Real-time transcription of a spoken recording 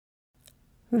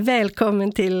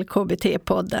Välkommen till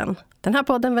KBT-podden. Den här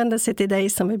podden vänder sig till dig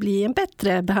som vill bli en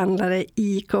bättre behandlare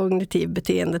i kognitiv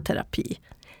beteendeterapi.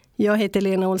 Jag heter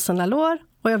Lena Olsson-Lallår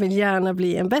och jag vill gärna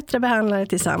bli en bättre behandlare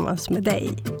tillsammans med dig.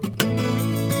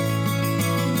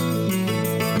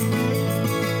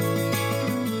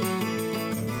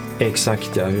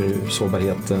 Exakt, ja, hur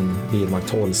sårbarheten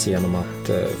vidmakthålls genom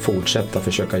att fortsätta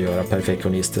försöka göra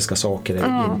perfektionistiska saker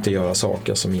eller inte göra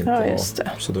saker som inte var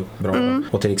så bra.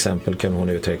 Och till exempel kunde hon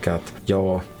uttrycka att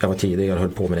jag var tidigare höll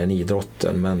på med den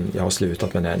idrotten, men jag har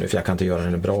slutat med den nu för jag kan inte göra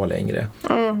den bra längre.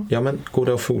 Ja, men går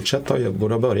det att fortsätta och går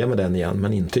det att börja med den igen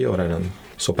men inte göra den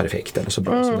så perfekt eller så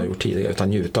bra som du har gjort tidigare utan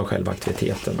njuta av själva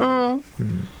aktiviteten.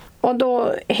 Och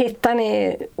då hittar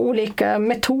ni olika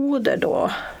metoder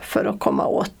då för att komma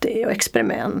åt det och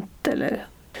experiment eller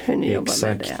hur ni jobbar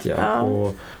med det. Exakt, ja.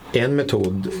 Och en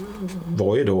metod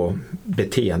var ju då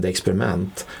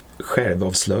beteendeexperiment,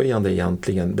 självavslöjande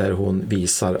egentligen, där hon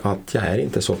visar att jag är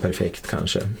inte så perfekt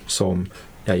kanske som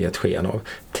jag gett sken av.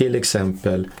 Till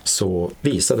exempel så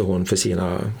visade hon för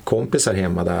sina kompisar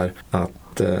hemma där att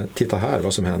titta här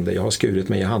vad som hände, jag har skurit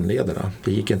mig i handlederna.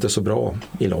 Det gick inte så bra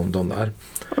i London där.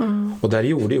 Och där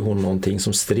gjorde hon någonting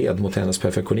som stred mot hennes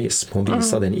perfektionism. Hon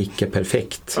visade en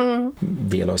icke-perfekt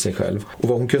del av sig själv. Och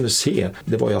vad hon kunde se,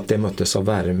 det var ju att det möttes av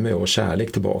värme och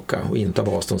kärlek tillbaka och inte av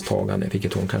avståndstagande,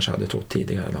 vilket hon kanske hade trott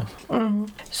tidigare.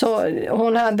 Så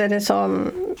hon hade det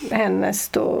som hennes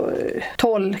då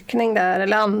tolkning där,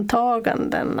 eller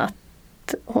antaganden, att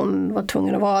hon var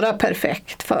tvungen att vara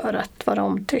perfekt för att vara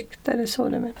omtyckt, är det så du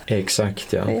menar?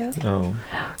 Exakt, ja.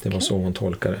 Det var så hon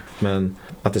tolkade. Men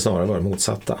att det snarare var det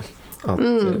motsatta. Att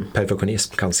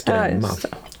perfektionism kan skrämma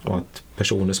och att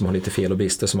personer som har lite fel och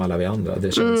brister som alla vi andra,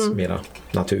 det känns mera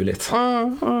naturligt.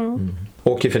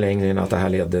 Och i förlängningen att det här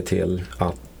ledde till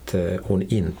att hon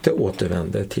inte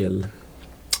återvände till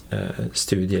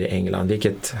studier i England,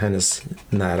 vilket hennes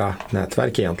nära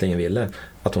nätverk egentligen ville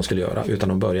att hon skulle göra, utan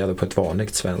hon började på ett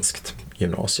vanligt svenskt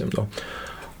gymnasium då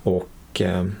och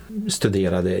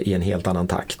studerade i en helt annan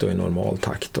takt och i normal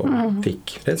takt och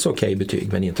fick ett så okej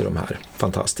betyg, men inte de här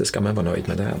fantastiska, men var nöjd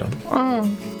med det här då.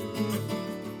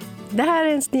 Det här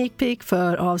är en sneak peek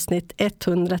för avsnitt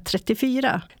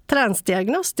 134.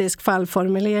 Transdiagnostisk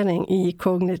fallformulering i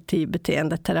kognitiv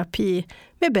beteendeterapi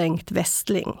med Bengt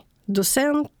Westling,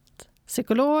 docent,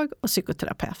 psykolog och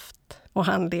psykoterapeut och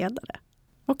handledare.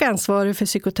 Och ansvarig för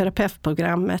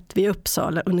psykoterapeutprogrammet vid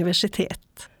Uppsala universitet.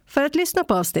 För att lyssna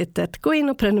på avsnittet, gå in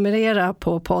och prenumerera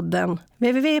på podden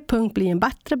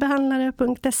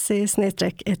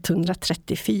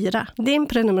www.blienbattrebehandlare.se/134. Din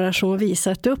prenumeration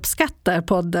visar att du uppskattar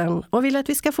podden och vill att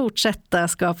vi ska fortsätta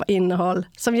skapa innehåll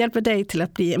som hjälper dig till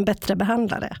att bli en bättre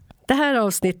behandlare. Det här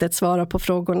avsnittet svarar på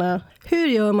frågorna: hur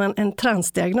gör man en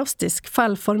transdiagnostisk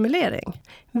fallformulering?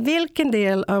 Vilken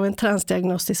del av en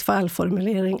transdiagnostisk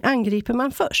fallformulering angriper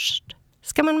man först?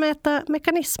 Ska man mäta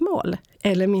mekanismmål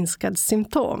eller minskad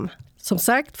symptom? Som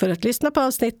sagt, för att lyssna på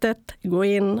avsnittet, gå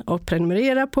in och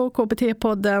prenumerera på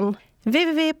KBT-podden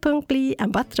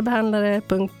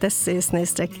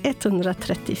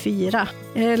www.blienbattrebehandlare.se/134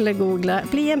 eller googla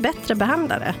Bli en bättre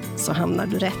behandlare så hamnar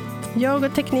du rätt. Jag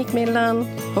och Teknikmillan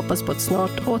hoppas på ett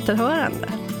snart återhörande.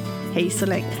 Hej så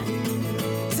länge.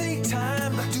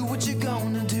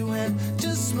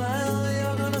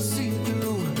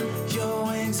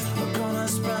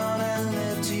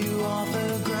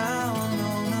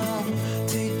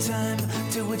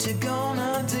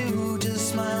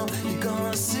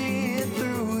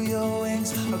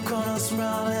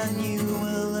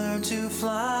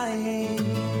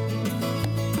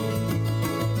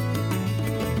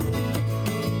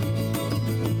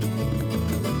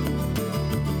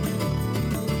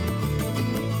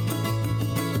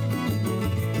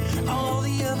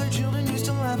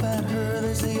 At her,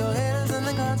 they say your head is in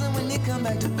the clouds, and when you come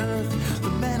back to earth, the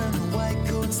man in the white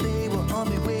coats, they will all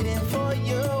be waiting for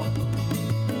you.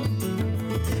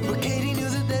 But Katie knew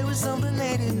that there was something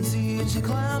they didn't see, and she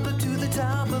climbed up to the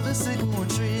top of the sycamore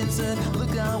tree and said,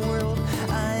 "Look out, world,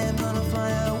 I am gonna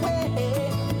fly away."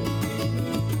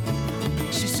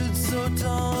 She stood so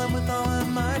tall, and with all her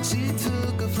might, she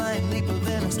took a flying leap of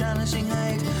an astonishing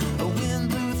height. A wind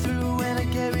blew through, and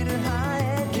it carried her high,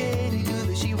 and Katie knew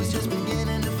that she was just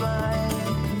beginning to fly.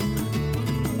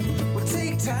 Well,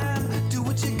 take time, do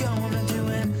what you're gonna do,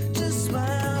 and just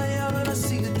smile, you're gonna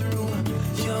see it through.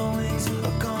 Your wings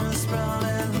are gonna sprout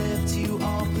and lift you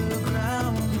off the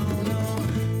ground. No, no,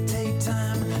 take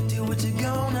time, do what you're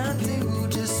gonna do,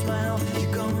 just smile,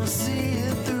 you're gonna see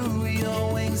it through. Your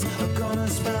wings are gonna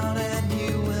sprout and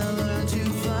you will learn to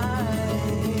fly.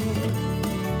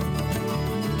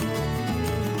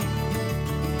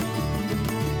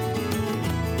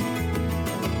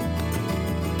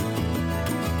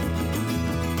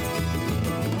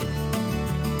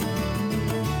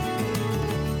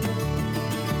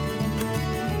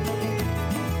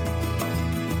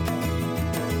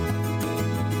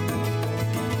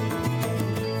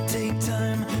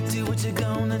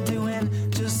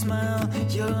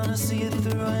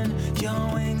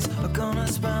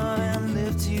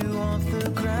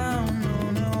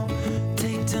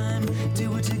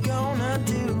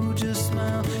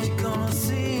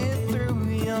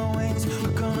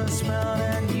 smell